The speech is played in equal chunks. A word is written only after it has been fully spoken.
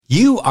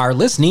You are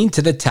listening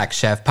to the Tech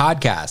Chef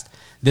Podcast.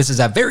 This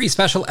is a very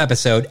special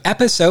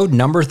episode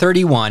number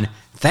 31,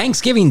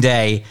 Thanksgiving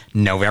Day,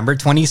 November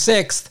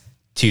 26th,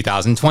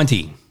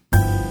 2020.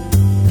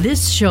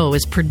 This show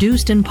is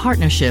produced in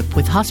partnership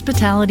with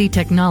Hospitality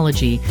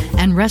Technology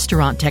and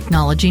Restaurant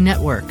Technology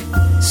Network.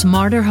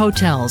 Smarter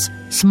hotels,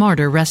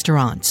 smarter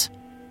restaurants.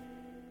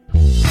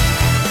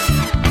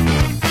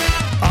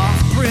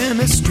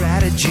 Off-premise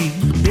strategy,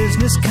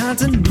 business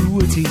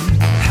continuity.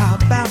 How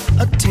about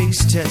a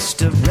taste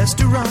test of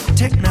restaurant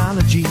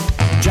technology?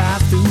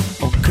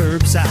 Drive-through or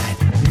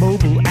curbside,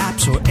 mobile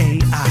apps or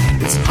AI.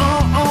 It's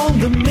all on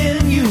the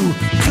menu,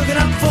 cooking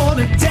up for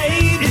the day.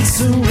 It's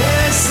a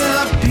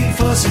recipe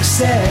for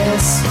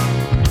success.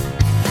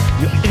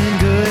 You're in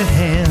good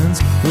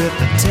hands with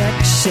the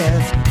Tech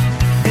Chef.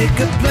 Make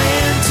a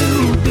plan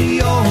to be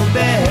your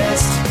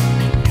best.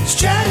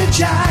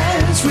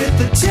 Strategize with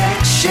the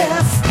Tech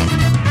Chef.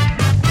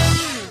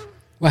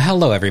 Well,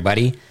 hello,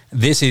 everybody.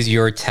 This is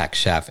your Tech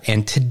Chef,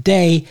 and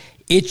today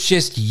it's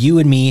just you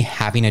and me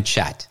having a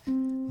chat.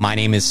 My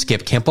name is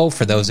Skip Kimple,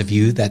 for those of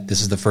you that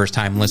this is the first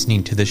time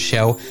listening to the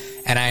show,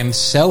 and I'm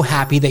so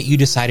happy that you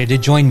decided to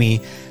join me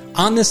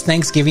on this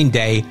Thanksgiving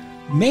Day.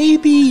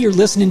 Maybe you're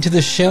listening to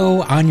the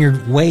show on your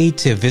way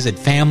to visit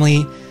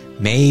family.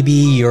 Maybe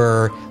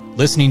you're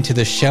listening to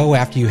the show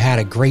after you had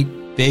a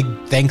great big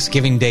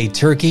Thanksgiving Day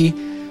turkey,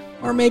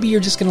 or maybe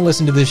you're just going to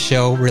listen to this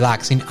show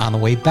relaxing on the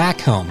way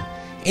back home.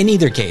 In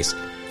either case,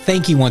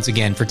 thank you once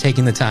again for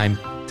taking the time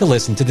to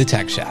listen to the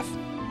Tech Chef.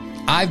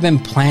 I've been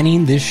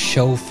planning this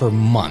show for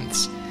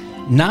months,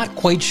 not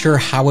quite sure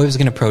how I was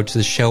going to approach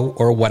the show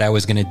or what I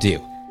was going to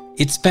do.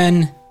 It's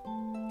been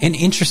an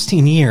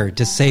interesting year,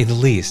 to say the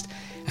least,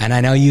 and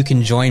I know you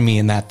can join me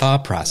in that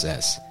thought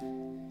process.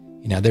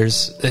 You know,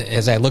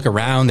 as I look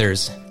around,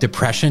 there's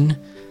depression,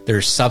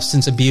 there's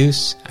substance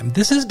abuse.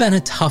 This has been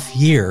a tough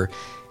year,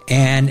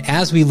 and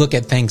as we look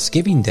at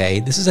Thanksgiving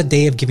Day, this is a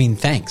day of giving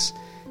thanks.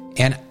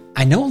 And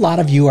I know a lot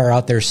of you are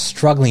out there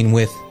struggling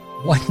with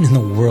what in the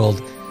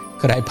world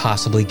could I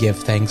possibly give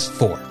thanks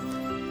for?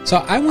 So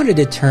I wanted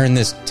to turn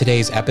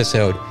today's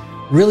episode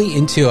really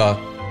into a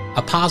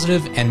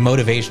positive and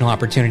motivational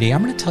opportunity.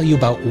 I'm going to tell you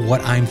about what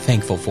I'm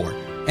thankful for.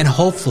 And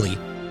hopefully,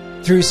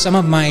 through some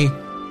of my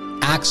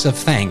acts of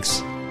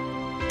thanks,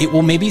 it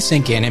will maybe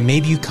sink in and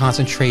maybe you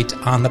concentrate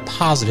on the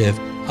positive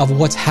of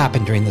what's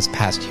happened during this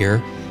past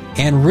year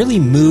and really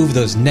move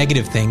those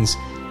negative things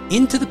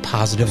into the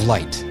positive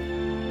light.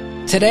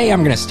 Today, I'm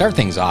going to start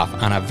things off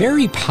on a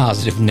very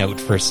positive note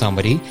for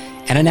somebody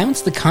and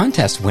announce the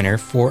contest winner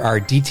for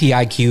our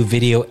DTIQ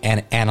video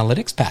and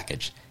analytics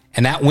package.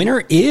 And that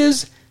winner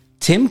is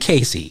Tim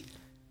Casey.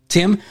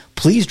 Tim,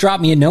 please drop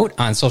me a note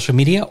on social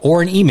media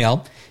or an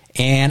email,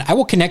 and I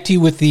will connect you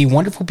with the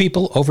wonderful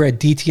people over at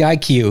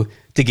DTIQ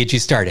to get you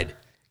started.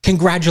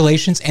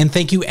 Congratulations, and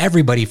thank you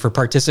everybody for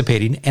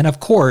participating. And of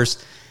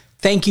course,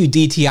 thank you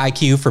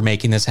DTIQ for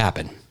making this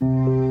happen.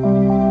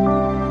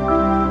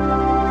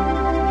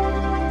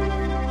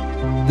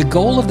 The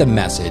goal of the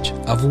message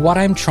of what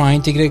I'm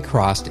trying to get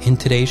across in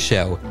today's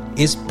show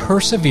is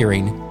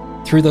persevering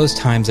through those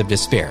times of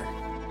despair.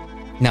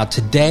 Now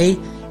today,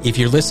 if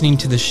you're listening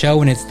to the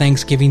show and it's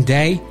Thanksgiving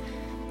Day,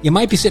 you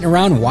might be sitting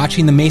around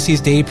watching the Macy's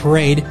Day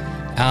Parade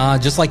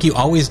just like you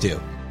always do.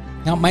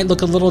 Now it might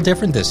look a little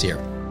different this year.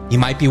 You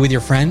might be with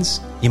your friends,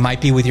 you might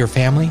be with your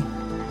family,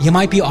 you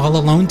might be all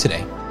alone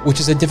today, which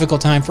is a difficult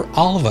time for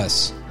all of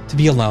us to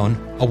be alone,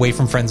 away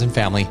from friends and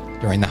family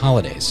during the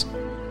holidays.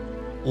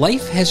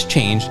 Life has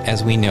changed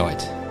as we know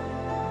it.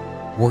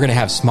 We're going to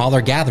have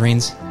smaller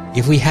gatherings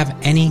if we have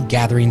any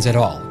gatherings at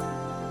all.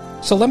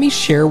 So let me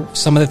share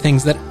some of the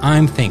things that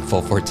I'm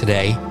thankful for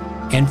today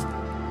and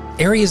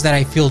areas that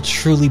I feel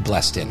truly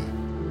blessed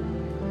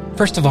in.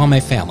 First of all, my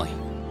family.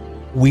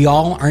 We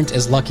all aren't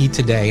as lucky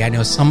today. I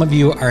know some of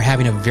you are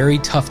having a very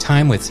tough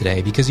time with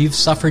today because you've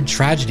suffered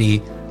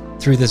tragedy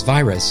through this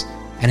virus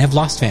and have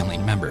lost family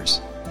members.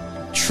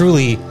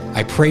 Truly,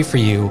 I pray for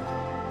you,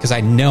 because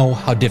I know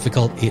how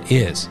difficult it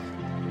is.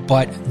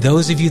 But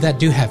those of you that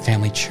do have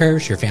family,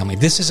 cherish your family.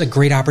 This is a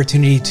great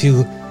opportunity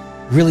to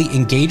really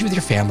engage with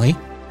your family.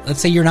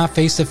 Let's say you're not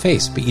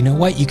face-to-face, but you know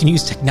what? You can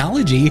use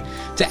technology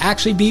to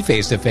actually be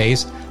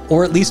face-to-face,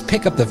 or at least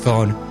pick up the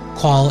phone,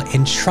 call,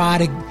 and try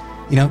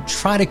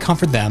to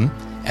comfort them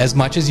as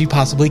much as you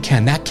possibly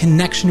can. That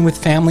connection with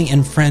family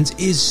and friends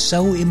is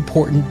so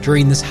important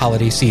during this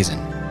holiday season.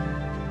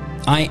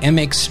 I am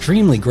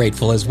extremely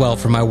grateful as well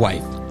for my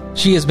wife.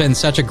 She has been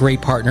such a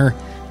great partner,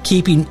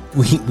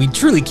 we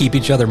truly keep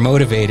each other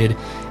motivated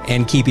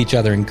and keep each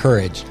other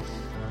encouraged.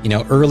 You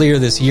know, earlier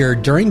this year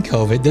during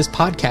COVID, this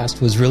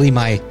podcast was really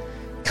my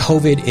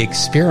COVID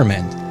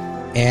experiment.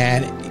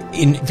 And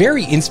in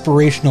very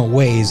inspirational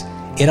ways,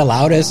 it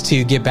allowed us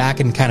to get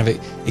back and kind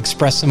of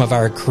express some of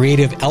our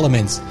creative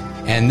elements.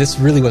 And this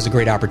really was a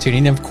great opportunity.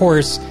 And of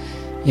course,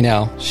 you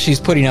know, she's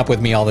putting up with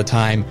me all the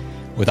time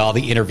with all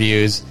the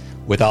interviews,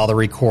 with all the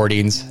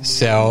recordings.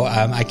 So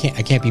I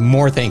can't be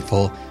more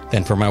thankful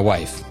than for my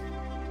wife.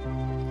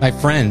 My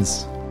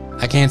friends.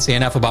 I can't say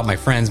enough about my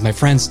friends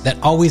that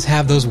always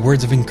have those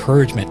words of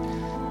encouragement,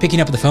 picking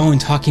up the phone,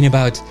 talking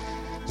about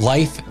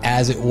life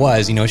as it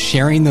was,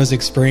 sharing those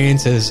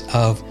experiences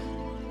of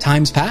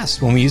times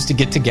past when we used to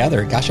get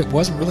together. Gosh, it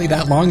wasn't really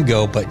that long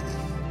ago, but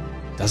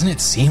doesn't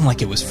it seem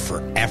like it was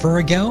forever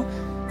ago?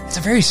 It's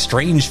a very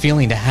strange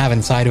feeling to have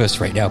inside of us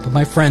right now. But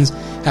my friends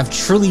have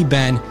truly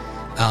been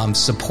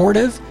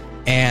supportive,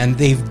 and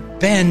they've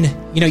been,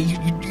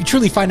 you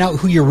truly find out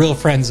who your real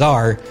friends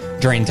are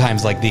during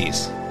times like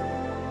these.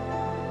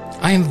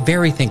 I am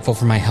very thankful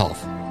for my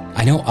health.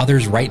 I know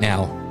others right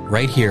now,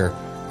 right here,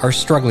 are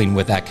struggling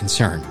with that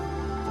concern.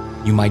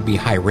 You might be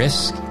high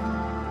risk.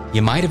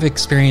 You might have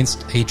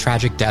experienced a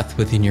tragic death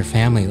within your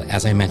family,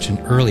 as I mentioned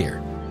earlier.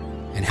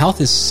 And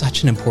health is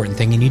such an important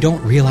thing, and you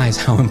don't realize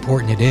how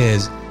important it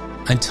is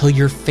until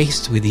you're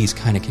faced with these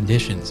kind of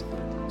conditions.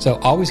 So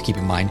always keep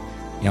in mind,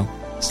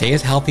 stay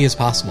as healthy as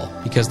possible,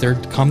 because there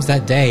comes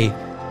that day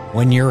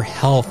when your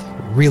health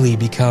really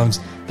becomes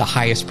the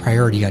highest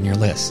priority on your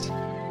list.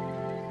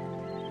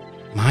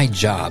 My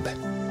job.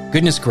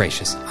 Goodness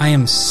gracious, I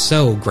am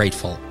so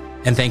grateful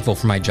and thankful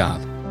for my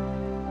job.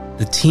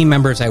 The team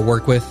members I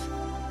work with,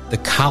 the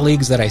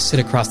colleagues that I sit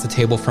across the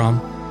table from,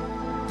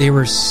 they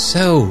were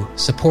so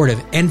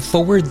supportive and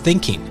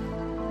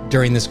forward-thinking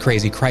during this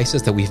crazy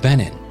crisis that we've been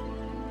in.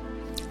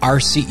 Our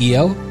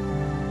CEO,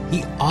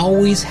 he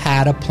always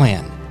had a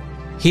plan.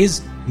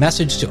 His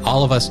message to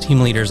all of us team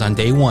leaders on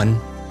day one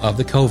of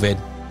the COVID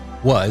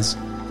was,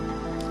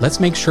 let's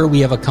make sure we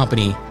have a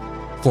company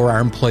for our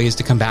employees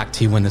to come back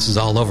to when this is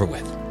all over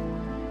with.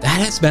 That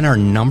has been our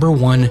number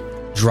one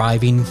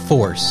driving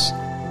force.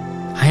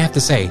 I have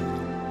to say,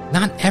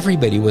 not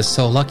everybody was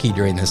so lucky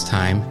during this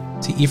time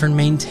to even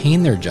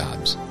maintain their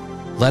jobs,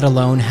 let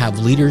alone have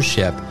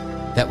leadership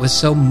that was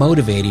so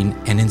motivating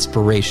and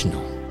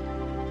inspirational.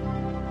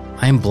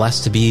 I am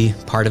blessed to be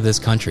part of this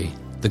country,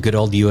 the good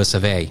old US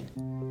of A.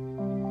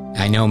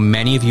 I know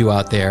many of you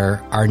out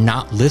there are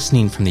not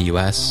listening from the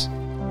US.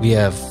 We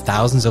have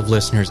thousands of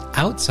listeners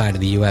outside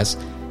of the US,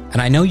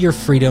 and I know your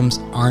freedoms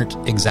aren't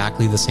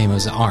exactly the same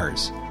as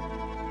ours.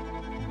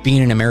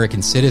 Being an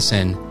American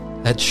citizen,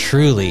 that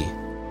truly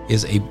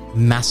is a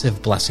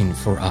massive blessing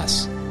for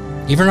us.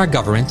 Even our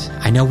government,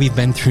 I know we've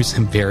been through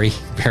some very,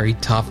 very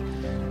tough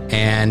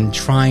and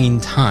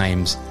trying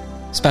times,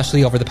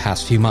 especially over the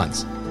past few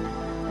months.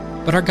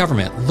 But our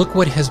government, look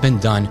what has been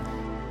done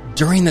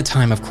during the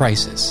time of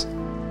crisis.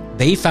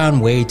 They found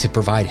a way to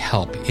provide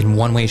help in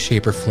one way,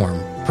 shape, or form,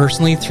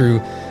 personally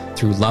through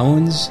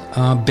loans,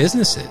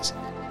 businesses.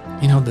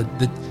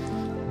 The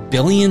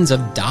billions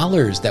of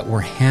dollars that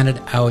were handed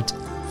out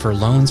for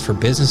loans for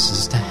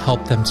businesses to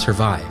help them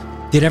survive.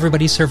 Did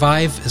everybody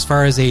survive as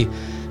far as a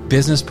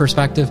business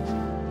perspective?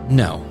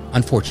 No,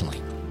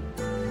 unfortunately.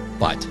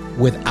 But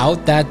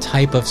without that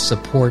type of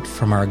support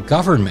from our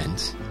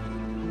government,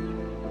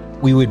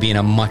 we would be in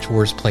a much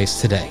worse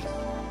place today.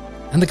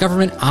 And the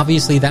government,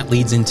 obviously, that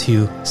leads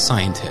into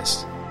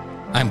scientists.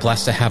 I'm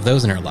blessed to have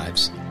those in our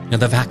lives.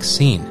 The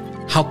vaccine,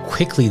 how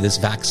quickly this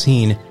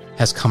vaccine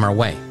has come our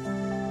way.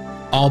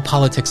 All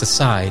politics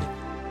aside,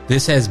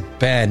 this has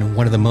been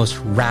one of the most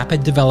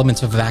rapid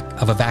developments of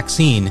a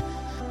vaccine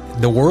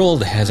the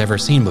world has ever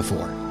seen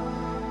before.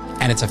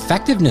 And its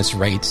effectiveness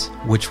rates,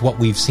 which what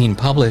we've seen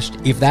published,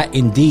 if that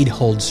indeed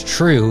holds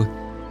true,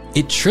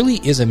 it truly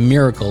is a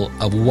miracle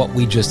of what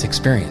we just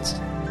experienced.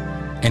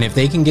 And if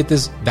they can get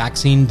this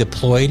vaccine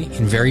deployed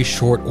in very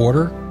short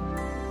order,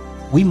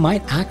 we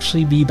might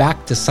actually be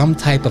back to some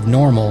type of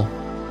normal,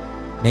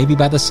 maybe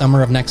by the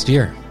summer of next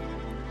year.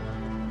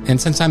 And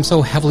since I'm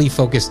so heavily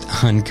focused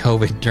on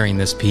COVID during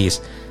this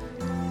piece,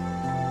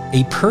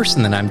 a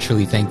person that I'm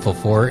truly thankful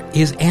for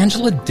is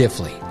Angela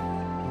Diffley.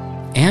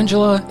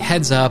 Angela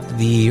heads up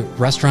the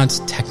Restaurants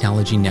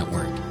Technology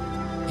Network.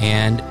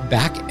 And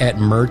back at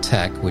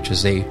MERTech, which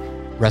is a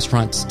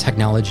restaurants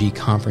technology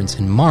conference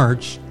in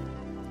March,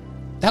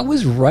 that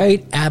was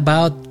right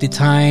about the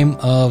time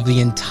of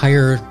the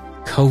entire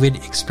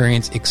COVID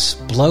experience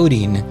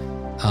exploding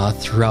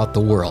throughout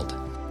the world.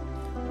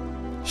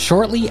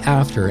 Shortly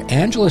after,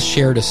 Angela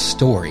shared a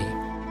story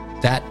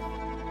that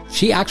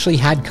she actually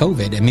had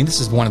COVID. I mean, this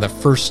is one of the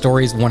first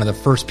stories, one of the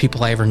first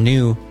people I ever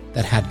knew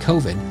that had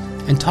COVID,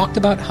 and talked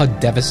about how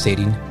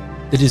devastating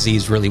the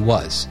disease really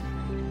was.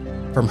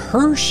 From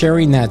her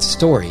sharing that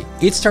story,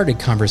 it started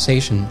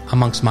conversation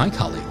amongst my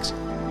colleagues.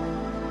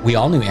 We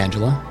all knew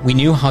Angela. We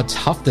knew how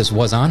tough this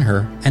was on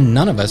her, and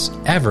none of us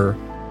ever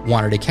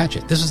wanted to catch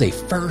it. This was a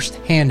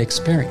first-hand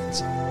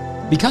experience.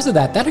 Because of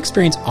that, that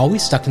experience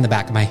always stuck in the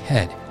back of my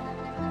head.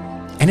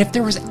 And if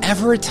there was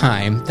ever a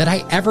time that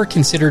I ever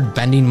considered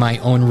bending my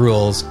own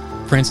rules,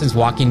 for instance,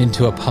 walking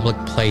into a public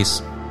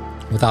place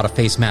without a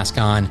face mask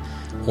on,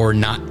 or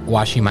not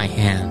washing my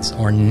hands,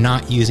 or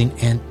not using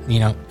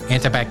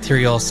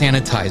antibacterial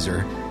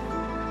sanitizer,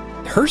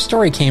 her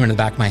story came in the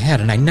back of my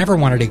head, and I never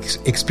wanted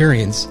to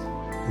experience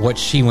what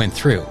she went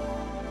through.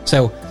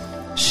 So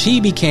she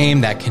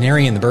became that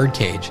canary in the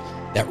birdcage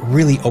that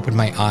really opened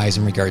my eyes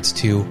in regards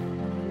to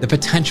the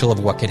potential of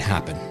what could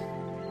happen.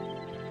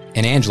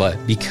 And Angela,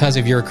 because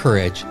of your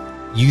courage,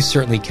 you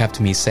certainly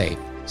kept me safe.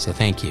 So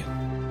thank you.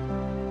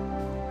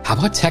 How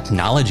about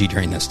technology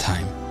during this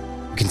time?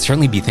 We can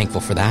certainly be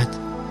thankful for that.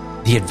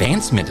 The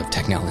advancement of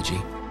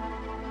technology.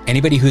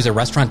 Anybody who's a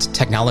restaurant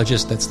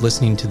technologist that's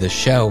listening to this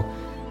show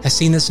has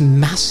seen this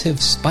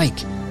massive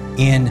spike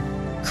in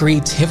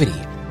creativity,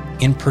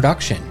 in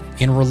production,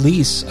 in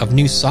release of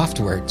new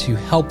software to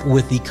help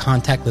with the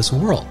contactless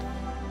world.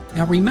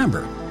 Now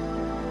remember,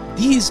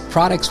 these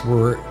products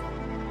were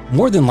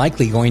more than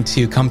likely going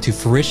to come to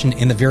fruition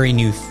in the very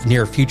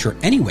near future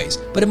anyways,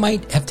 but it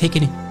might have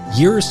taken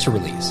years to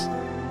release.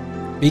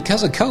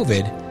 Because of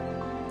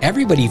COVID,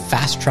 everybody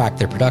fast-tracked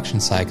their production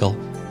cycle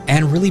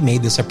and really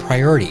made this a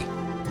priority.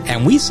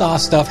 And we saw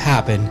stuff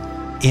happen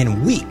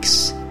in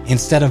weeks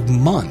instead of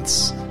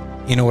months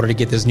in order to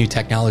get this new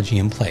technology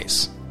in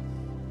place.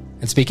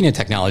 And speaking of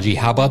technology,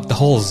 how about the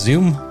whole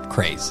Zoom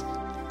craze?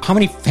 How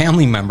many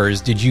family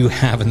members did you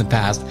have in the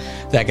past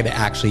that could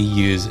actually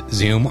use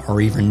Zoom or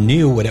even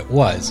knew what it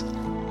was?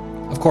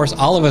 Of course,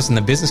 all of us in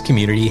the business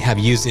community have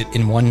used it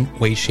in one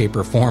way, shape,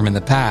 or form in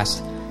the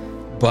past,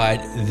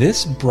 but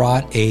this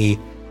brought a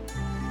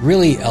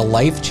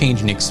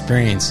life-changing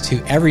experience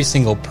to every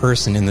single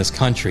person in this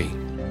country.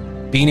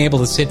 Being able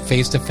to sit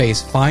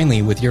face-to-face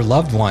finally with your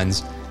loved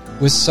ones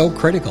was so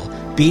critical.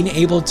 Being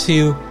able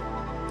to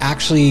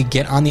actually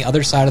get on the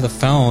other side of the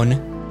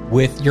phone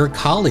with your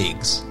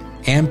colleagues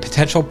and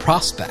potential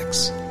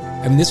prospects.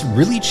 I mean, this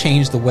really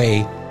changed the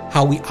way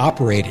how we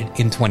operated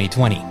in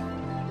 2020.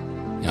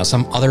 You know,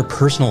 some other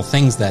personal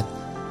things that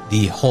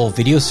the whole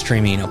video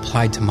streaming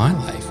applied to my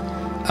life.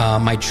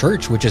 My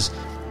church, which is,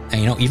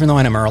 even though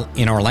I'm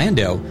in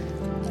Orlando,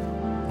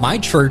 my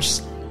church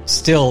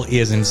still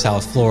is in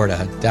South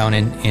Florida, down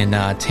in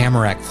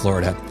Tamarack,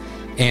 Florida.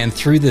 And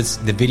through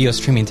the video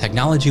streaming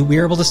technology, we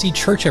were able to see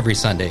church every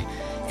Sunday.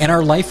 And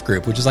our life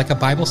group, which is like a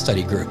Bible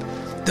study group.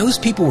 Those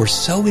people were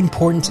so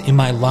important in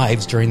my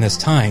lives during this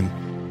time.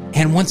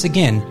 And once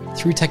again,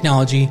 through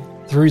technology,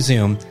 through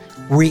Zoom,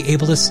 we were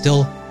able to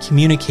still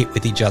communicate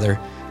with each other,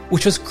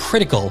 which was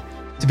critical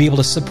to be able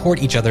to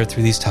support each other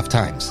through these tough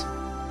times.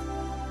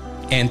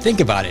 And think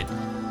about it.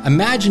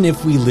 Imagine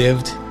if we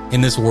lived in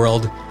this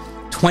world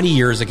 20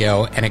 years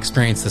ago and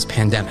experienced this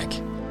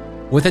pandemic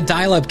with a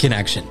dial-up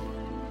connection.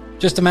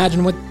 Just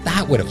imagine what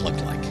that would have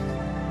looked like.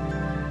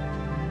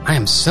 I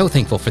am so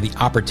thankful for the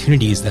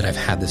opportunities that I've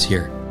had this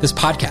year. This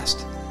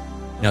podcast,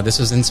 this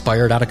was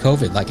inspired out of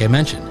COVID, like I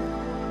mentioned.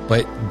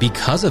 But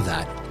because of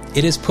that,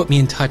 it has put me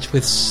in touch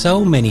with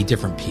so many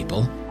different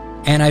people,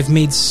 and I've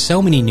made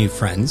so many new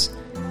friends.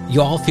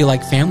 You all feel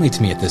like family to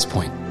me at this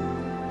point.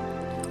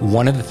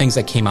 One of the things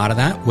that came out of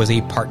that was a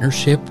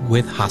partnership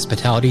with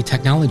Hospitality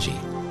Technology,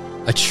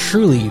 a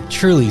truly,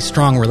 truly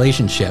strong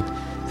relationship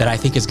that I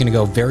think is going to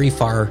go very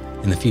far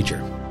in the future.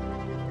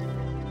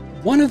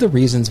 One of the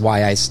reasons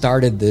why I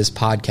started this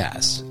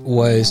podcast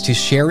was to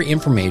share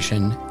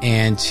information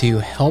and to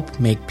help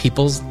make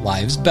people's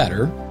lives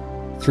better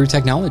through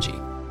technology.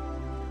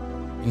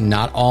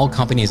 Not all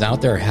companies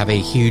out there have a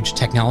huge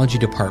technology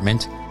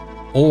department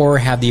or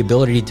have the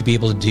ability to be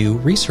able to do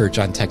research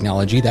on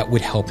technology that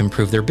would help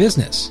improve their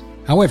business.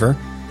 However,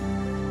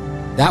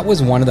 that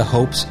was one of the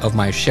hopes of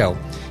my show.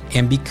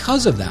 And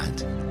because of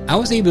that, I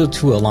was able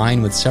to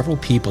align with several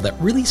people that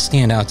really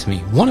stand out to me.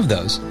 One of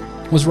those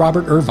was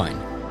Robert Irvine.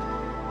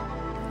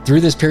 Through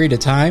this period of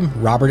time,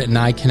 Robert and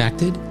I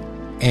connected,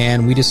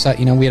 and we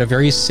decided, we had a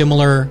very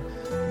similar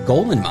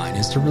goal in mind,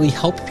 is to really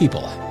help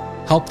people,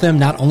 help them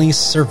not only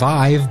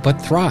survive,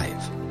 but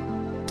thrive.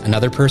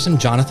 Another person,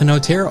 Jonathan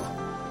Otero.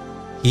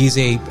 He's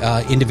a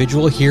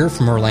individual here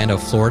from Orlando,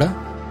 Florida,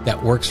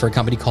 that works for a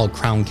company called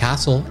Crown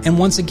Castle. And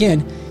once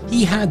again,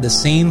 he had the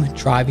same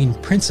driving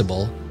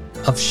principle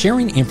of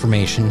sharing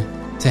information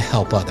to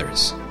help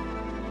others.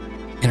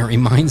 And it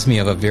reminds me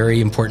of a very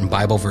important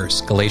Bible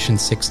verse,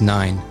 Galatians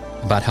 6:9.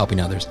 About helping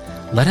others.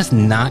 Let us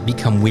not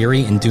become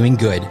weary in doing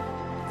good,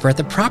 for at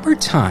the proper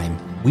time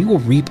we will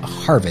reap a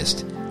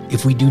harvest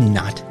if we do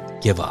not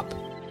give up.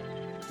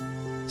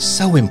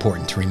 So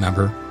important to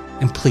remember.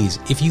 And please,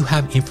 if you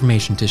have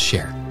information to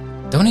share,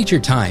 donate your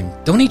time,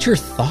 donate your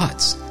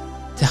thoughts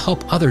to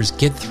help others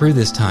get through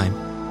this time.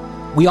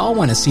 We all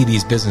want to see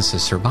these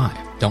businesses survive,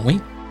 don't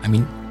we?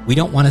 We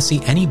don't want to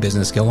see any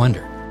business go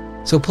under.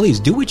 So please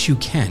do what you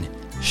can.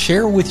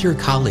 Share with your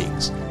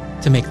colleagues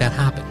to make that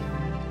happen.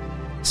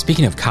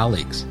 Speaking of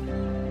colleagues,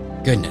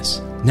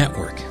 goodness,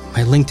 network,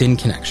 my LinkedIn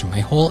connection, my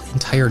whole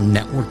entire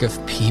network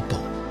of people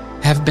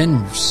have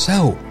been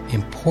so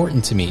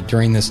important to me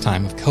during this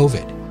time of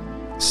COVID.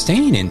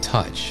 Staying in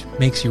touch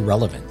makes you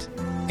relevant.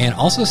 And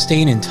also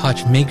staying in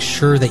touch makes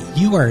sure that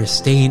you are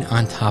staying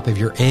on top of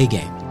your A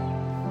game.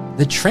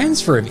 The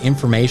transfer of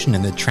information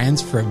and the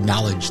transfer of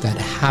knowledge that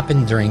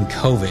happened during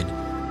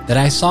COVID that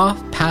I saw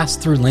pass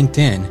through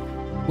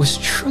LinkedIn was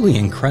truly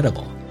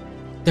incredible.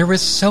 There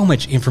was so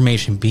much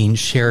information being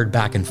shared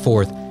back and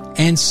forth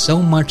and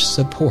so much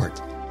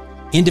support.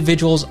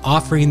 Individuals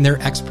offering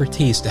their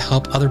expertise to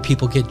help other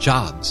people get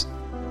jobs.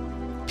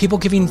 People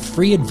giving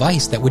free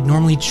advice that would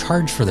normally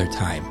charge for their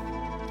time.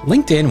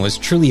 LinkedIn was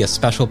truly a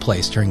special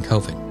place during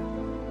COVID.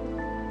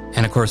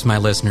 And of course, my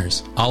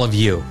listeners, all of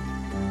you,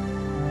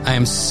 I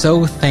am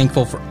so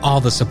thankful for all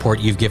the support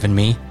you've given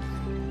me.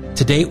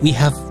 To date, we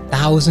have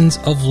thousands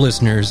of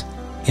listeners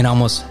in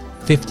almost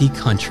 50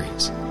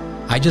 countries.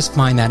 I just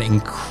find that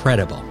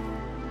incredible.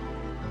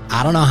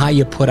 I don't know how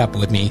you put up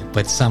with me,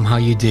 but somehow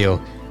you do,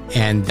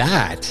 and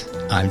that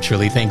I'm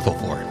truly thankful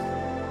for.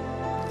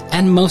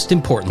 And most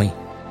importantly,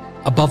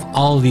 above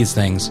all of these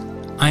things,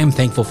 I am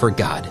thankful for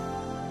God.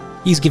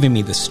 He's given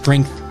me the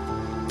strength,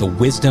 the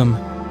wisdom,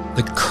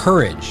 the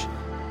courage,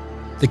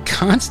 the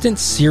constant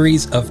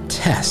series of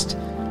tests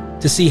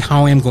to see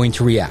how I am going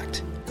to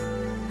react.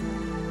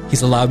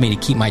 He's allowed me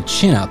to keep my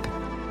chin up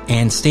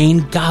and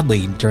staying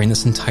godly during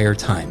this entire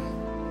time.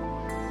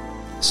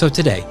 So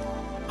today,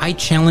 I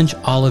challenge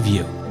all of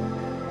you.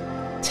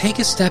 Take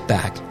a step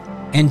back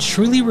and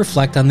truly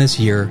reflect on this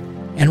year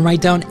and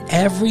write down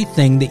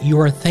everything that you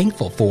are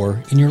thankful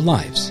for in your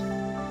lives.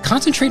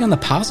 Concentrate on the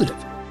positive.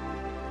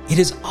 It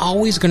is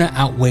always going to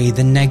outweigh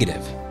the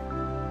negative.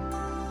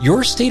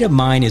 Your state of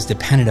mind is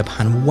dependent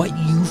upon what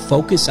you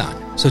focus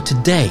on. So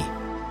today,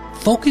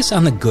 focus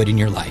on the good in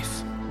your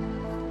life.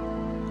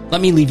 Let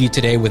me leave you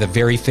today with a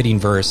very fitting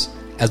verse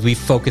as we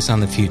focus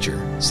on the future.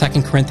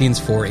 2 Corinthians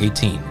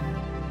 4:18.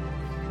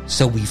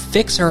 So we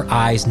fix our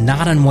eyes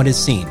not on what is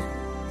seen,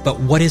 but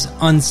what is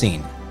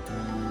unseen.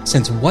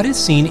 Since what is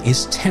seen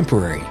is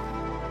temporary,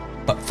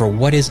 but for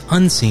what is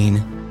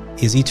unseen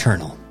is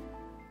eternal.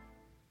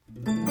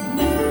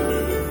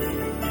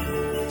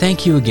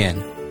 Thank you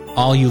again,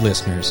 all you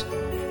listeners,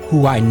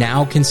 who I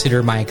now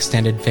consider my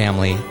extended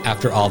family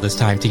after all this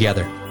time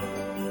together.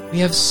 We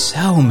have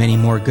so many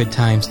more good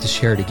times to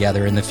share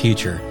together in the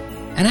future,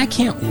 and I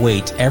can't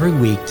wait every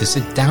week to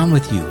sit down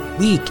with you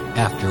week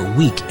after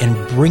week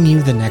and bring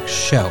you the next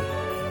show.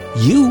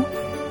 You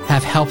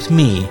have helped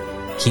me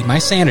keep my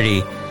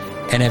sanity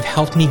and have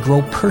helped me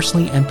grow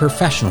personally and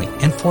professionally,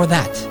 and for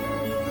that,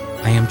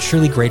 I am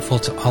truly grateful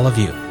to all of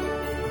you.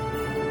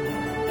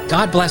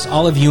 God bless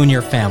all of you and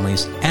your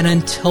families, and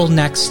until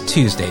next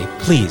Tuesday,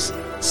 please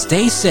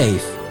stay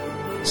safe,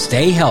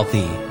 stay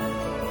healthy,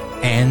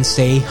 and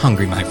stay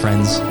hungry, my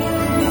friends.